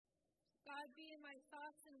be in my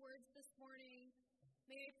thoughts and words this morning.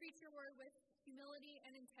 May I preach your word with humility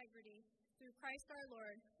and integrity through Christ our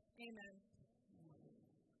Lord. Amen.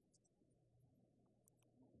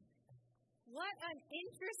 What an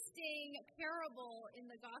interesting parable in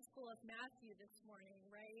the Gospel of Matthew this morning,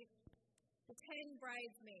 right? The 10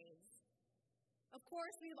 bridesmaids. Of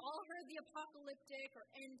course, we've all heard the apocalyptic or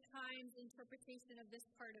end times interpretation of this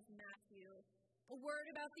part of Matthew. A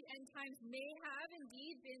word about the end times may have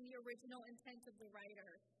indeed been the original intent of the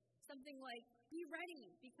writer. Something like, be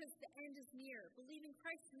ready because the end is near. Believe in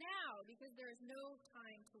Christ now because there is no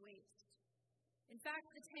time to waste. In fact,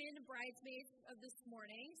 the 10 bridesmaids of this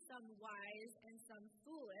morning, some wise and some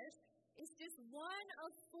foolish, is just one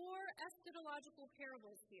of 4 eschatological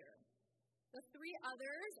parables here. The 3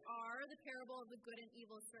 others are the parable of the good and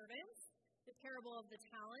evil servants, the parable of the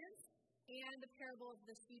talents, and the parable of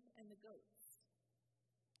the sheep and the goats.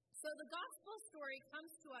 So the gospel story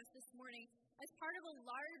comes to us this morning as part of a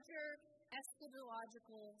larger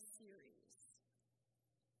eschatological series.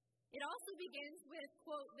 It also begins with,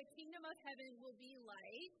 quote, the kingdom of heaven will be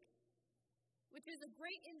like, which is a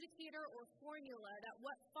great indicator or formula that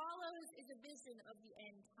what follows is a vision of the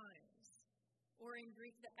end times, or in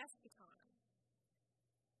Greek, the eschaton.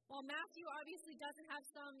 While Matthew obviously doesn't have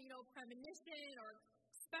some, premonition or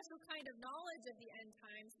special kind of knowledge of the end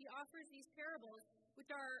times, he offers these parables, which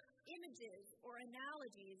are images or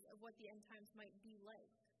analogies of what the end times might be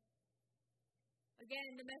like.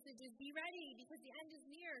 Again, the message is be ready because the end is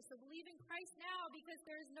near, so believe in Christ now because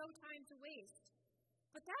there is no time to waste.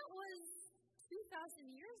 But that was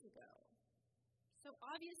 2,000 years ago. So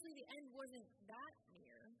obviously the end wasn't that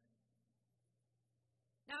near.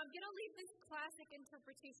 Now I'm going to leave this classic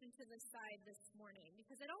interpretation to the side this morning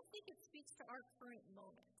because I don't think it speaks to our current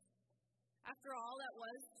moment. After all, that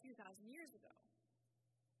was 2,000 years ago.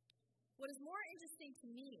 What is more interesting to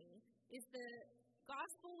me is the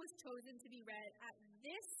gospel was chosen to be read at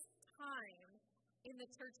this time in the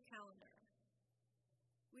church calendar.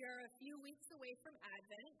 We are a few weeks away from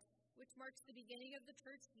Advent, which marks the beginning of the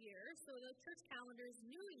church year, so the church calendar's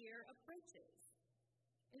new year approaches.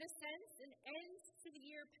 In a sense, an end to the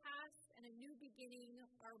year past and a new beginning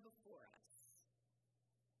are before us.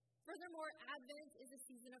 Furthermore, Advent is a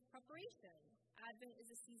season of preparation. Advent is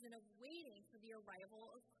a season of waiting for the arrival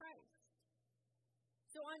of Christ.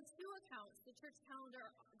 So on 2 accounts, the church calendar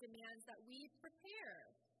demands that we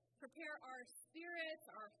prepare our spirits,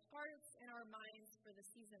 our hearts, and our minds for the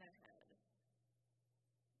season ahead.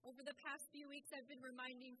 Over the past few weeks, I've been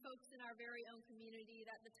reminding folks in our very own community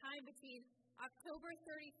that the time between October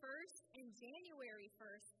 31st and January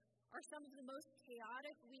 1st are some of the most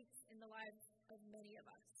chaotic weeks in the lives of many of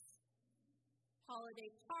us.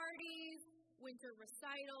 Holiday parties, winter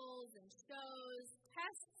recitals and shows,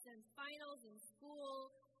 tests and finals in school,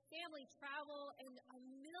 family travel, and a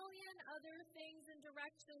million other things and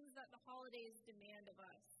directions that the holidays demand of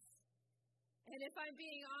us. And if I'm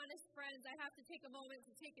being honest, friends, I have to take a moment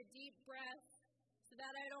to take a deep breath so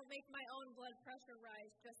that I don't make my own blood pressure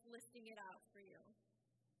rise just listing it out for you.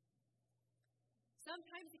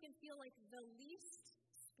 Sometimes it can feel like the least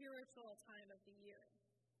spiritual time of the year,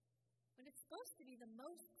 when it's supposed to be the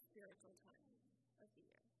most spiritual time of the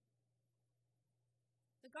year.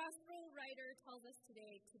 The gospel writer tells us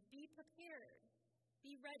today to be prepared,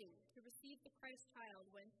 be ready to receive the Christ child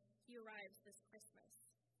when he arrives this Christmas.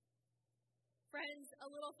 Friends, a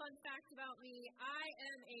little fun fact about me, I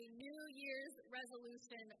am a New Year's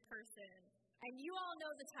resolution person. And you all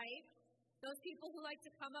know the type. Those people who like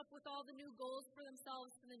to come up with all the new goals for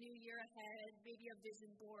themselves for the new year ahead, maybe a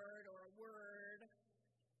vision board or a word.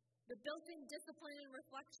 The built-in discipline and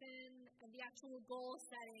reflection and the actual goal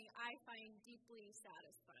setting I find deeply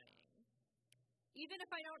satisfying. Even if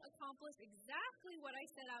I don't accomplish exactly what I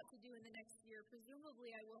set out to do in the next year,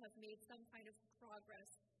 presumably I will have made some kind of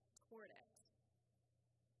progress toward it.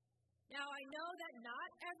 Now, I know that not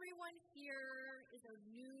everyone here is a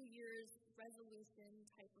New Year's resolution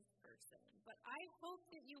type of person, but I hope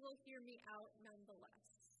that you will hear me out nonetheless.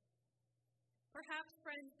 Perhaps,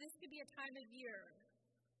 friends, this could be a time of year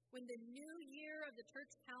when the new year of the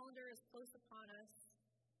church calendar is close upon us.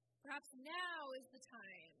 Perhaps now is the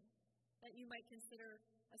time that you might consider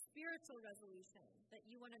a spiritual resolution that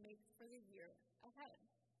you want to make for the year ahead.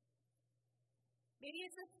 Maybe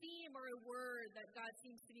it's a theme or a word that God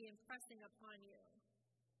seems to be impressing upon you.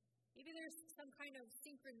 Maybe there's some kind of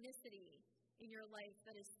synchronicity in your life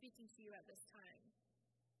that is speaking to you at this time.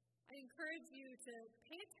 I encourage you to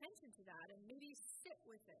pay attention to that and maybe sit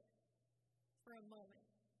with it for a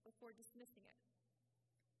moment before dismissing it.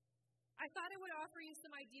 I thought I would offer you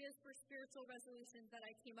some ideas for spiritual resolutions that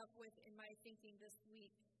I came up with in my thinking this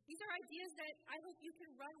week. These are ideas that I hope you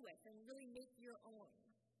can run with and really make your own.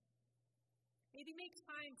 Maybe make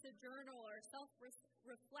time to journal or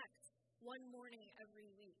self-reflect one morning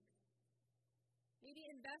every week. Maybe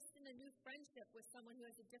invest in a new friendship with someone who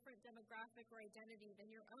has a different demographic or identity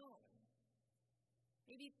than your own.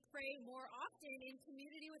 Maybe pray more often in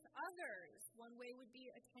community with others. One way would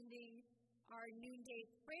be attending our noonday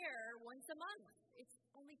prayer once a month. It's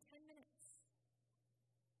only 10 minutes.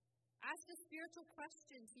 Ask a spiritual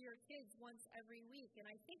question to your kids once every week, and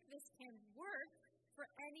I think this can work for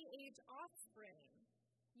any age offspring.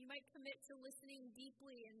 You might commit to listening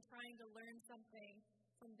deeply and trying to learn something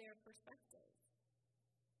from their perspective.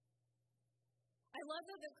 I love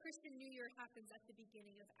that the Christian New Year happens at the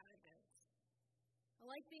beginning of Advent. I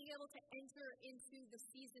like being able to enter into the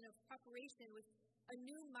season of preparation with a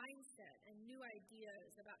new mindset and new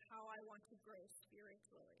ideas about how I want to grow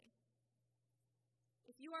spiritually.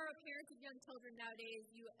 If you are a parent of young children nowadays,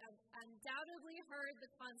 you have undoubtedly heard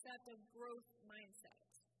the concept of growth mindset.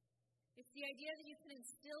 It's the idea that you can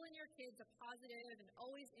instill in your kids a positive and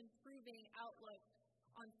always improving outlook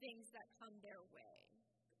on things that come their way.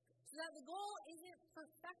 So that the goal isn't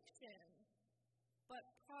perfection, but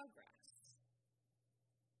progress.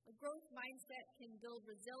 A growth mindset can build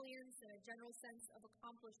resilience and a general sense of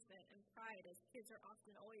accomplishment and pride, as kids are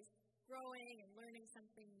often always growing and learning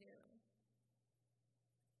something new.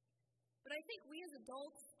 But I think we as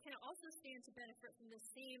adults can also stand to benefit from the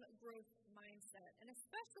same growth mindset, and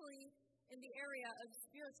especially in the area of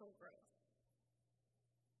spiritual growth.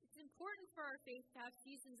 It's important for our faith to have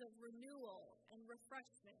seasons of renewal and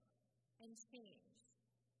refreshment and change.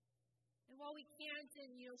 And while we can't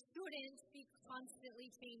and shouldn't be constantly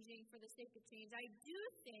changing for the sake of change, I do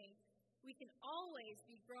think we can always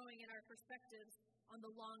be growing in our perspectives on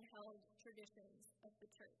the long-held traditions of the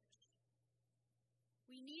church.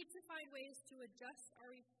 We need to find ways to adjust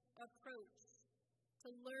our approach,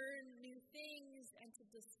 to learn new things, and to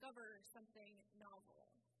discover something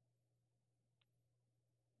novel.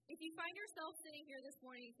 If you find yourself sitting here this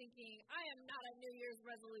morning thinking, I am not a New Year's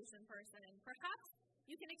resolution person, perhaps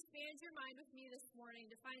you can expand your mind with me this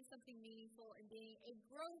morning to find something meaningful in being a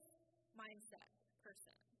growth mindset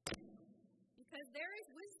person. Because there is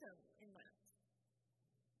wisdom in that.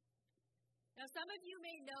 Now, some of you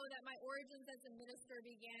may know that my origins as a minister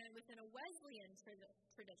began within a Wesleyan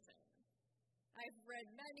tradition. I've read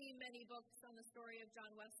many, many books on the story of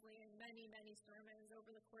John Wesley and many, many sermons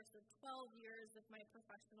over the course of 12 years of my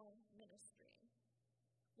professional ministry.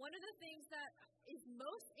 One of the things that is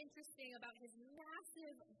most interesting about his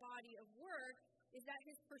massive body of work is that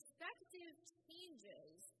his perspective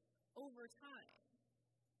changes over time.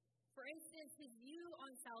 For instance, his view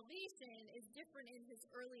on salvation is different in his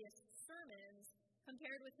earliest sermons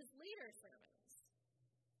compared with his later sermons.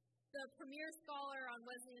 The premier scholar on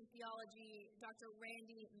Wesleyan theology, Dr.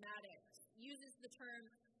 Randy Maddox, uses the term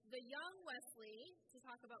the young Wesley to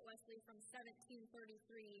talk about Wesley from 1733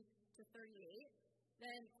 to 38,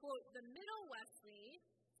 then, quote, the middle Wesley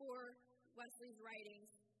for Wesley's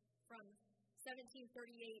writings from 1738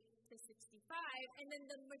 to 65, and then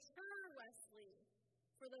the mature Wesley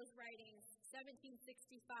for those writings, 1765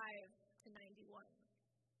 to 91.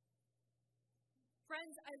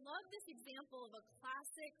 Friends, I love this example of a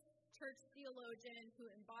classic church theologian who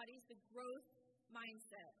embodies the growth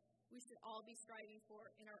mindset we should all be striving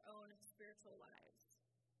for in our own spiritual lives.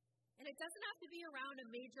 And it doesn't have to be around a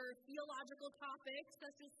major theological topic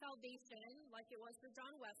such as salvation, like it was for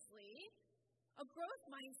John Wesley. A growth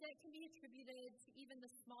mindset can be attributed to even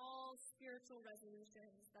the small spiritual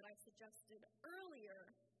resolutions that I suggested earlier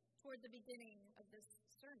toward the beginning of this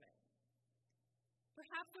sermon.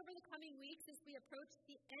 Perhaps over the coming weeks, as we approach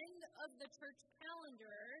the end of the church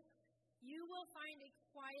calendar, you will find a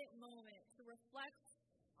quiet moment to reflect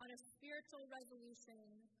on a spiritual resolution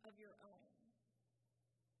of your own.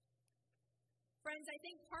 Friends, I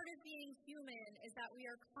think part of being human is that we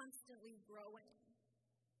are constantly growing.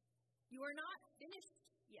 You are not finished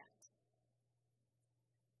yet.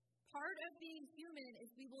 Part of being human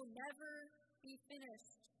is we will never be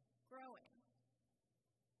finished growing.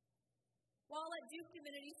 While at Duke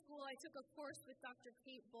Divinity School, I took a course with Dr.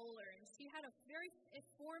 Kate Bowler, and she had a very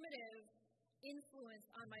informative influence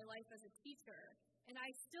on my life as a teacher. And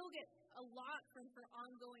I still get a lot from her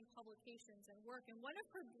ongoing publications and work. And one of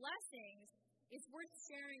her blessings is worth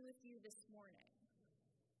sharing with you this morning.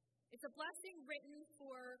 It's a blessing written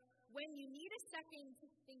for when you need a second to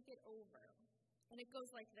think it over. And it goes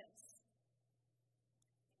like this.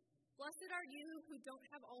 Blessed are you who don't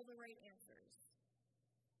have all the right answers.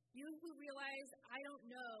 You who realize I don't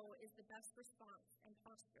know is the best response and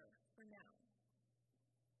posture for now.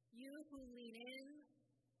 You who lean in,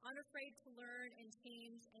 unafraid to learn and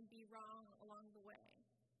change and be wrong along the way.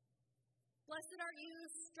 Blessed are you,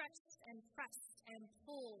 stretched and pressed and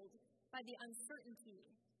pulled by the uncertainty,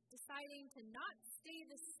 deciding to not stay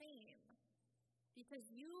the same, because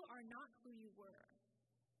you are not who you were.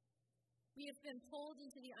 We have been pulled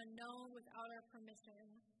into the unknown without our permission,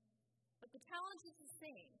 but the challenge is the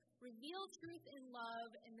same. Reveal truth in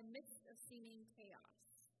love in the midst of seeming chaos.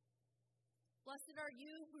 Blessed are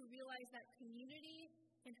you who realize that community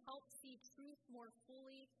can help see truth more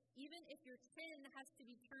fully, even if your sin has to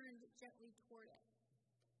be turned gently toward it.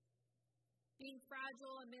 Being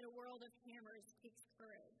fragile amid a world of hammers takes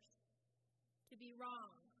courage. To be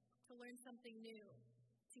wrong, to learn something new,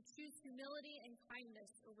 to choose humility and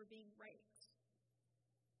kindness over being right.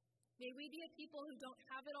 May we be a people who don't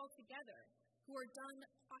have it all together, who are done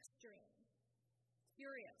posturing,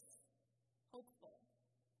 curious, hopeful,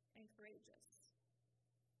 and courageous.